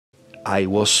I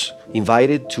was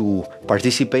invited to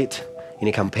participate in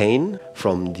a campaign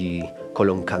from the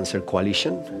Colon Cancer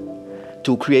Coalition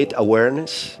to create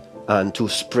awareness and to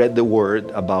spread the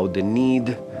word about the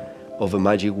need of a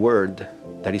magic word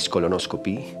that is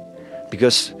colonoscopy,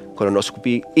 because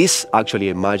colonoscopy is actually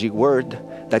a magic word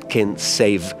that can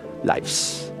save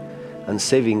lives. And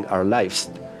saving our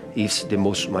lives is the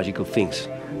most magical things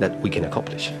that we can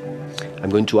accomplish.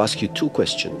 I'm going to ask you 2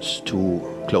 questions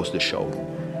to close the show.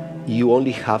 You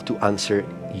only have to answer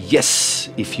yes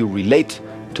if you relate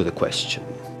to the question.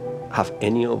 Have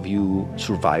any of you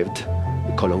survived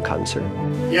colon cancer?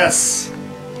 Yes.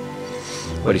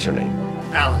 What is your name?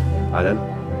 Alan.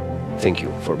 Alan, thank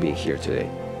you for being here today.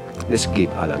 Let's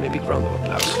give Alan a big round of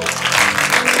applause.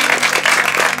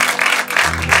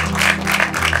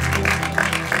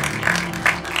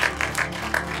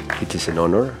 It is an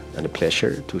honor and a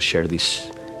pleasure to share this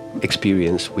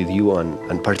experience with you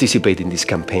and participate in this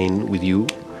campaign with you,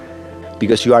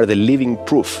 because you are the living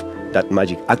proof that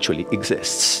magic actually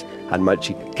exists and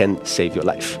magic can save your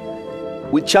life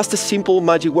with just a simple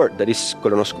magic word that is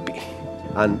colonoscopy.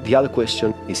 And the other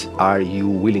question is, are you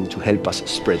willing to help us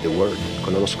spread the word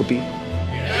colonoscopy?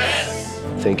 Yes!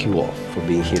 Thank you all for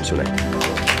being here tonight.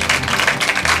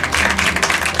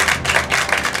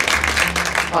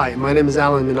 Hi, my name is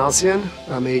Alen.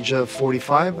 I'm age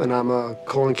 45 and I'm a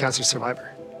colon cancer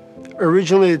survivor.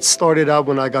 Originally, it started out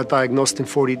when I got diagnosed at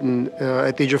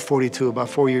the age of 42, about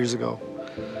 4 years ago.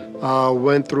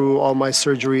 Went through all my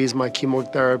surgeries, my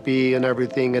chemotherapy and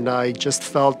everything, and I just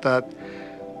felt that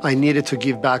I needed to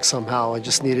give back somehow. I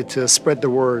just needed to spread the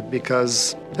word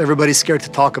because everybody's scared to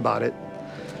talk about it.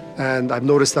 And I've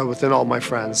noticed that within all my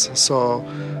friends. So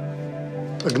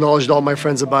acknowledged all my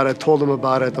friends about it, told them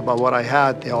about what I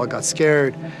had. They all got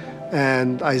scared.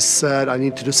 And I said, I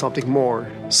need to do something more.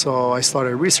 So I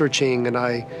started researching and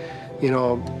I,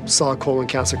 saw Colon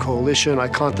Cancer Coalition. I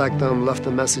contacted them, left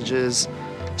them messages,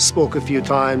 spoke a few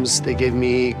times. They gave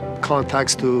me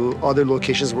contacts to other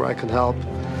locations where I can help.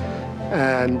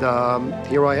 And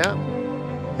here I am.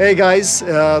 Hey guys,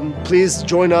 please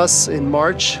join us in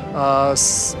March.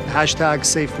 Hashtag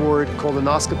safe word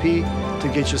colonoscopy to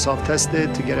get yourself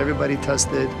tested, to get everybody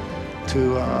tested,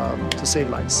 to save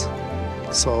lives.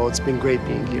 So it's been great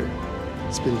being here.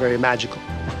 It's been very magical.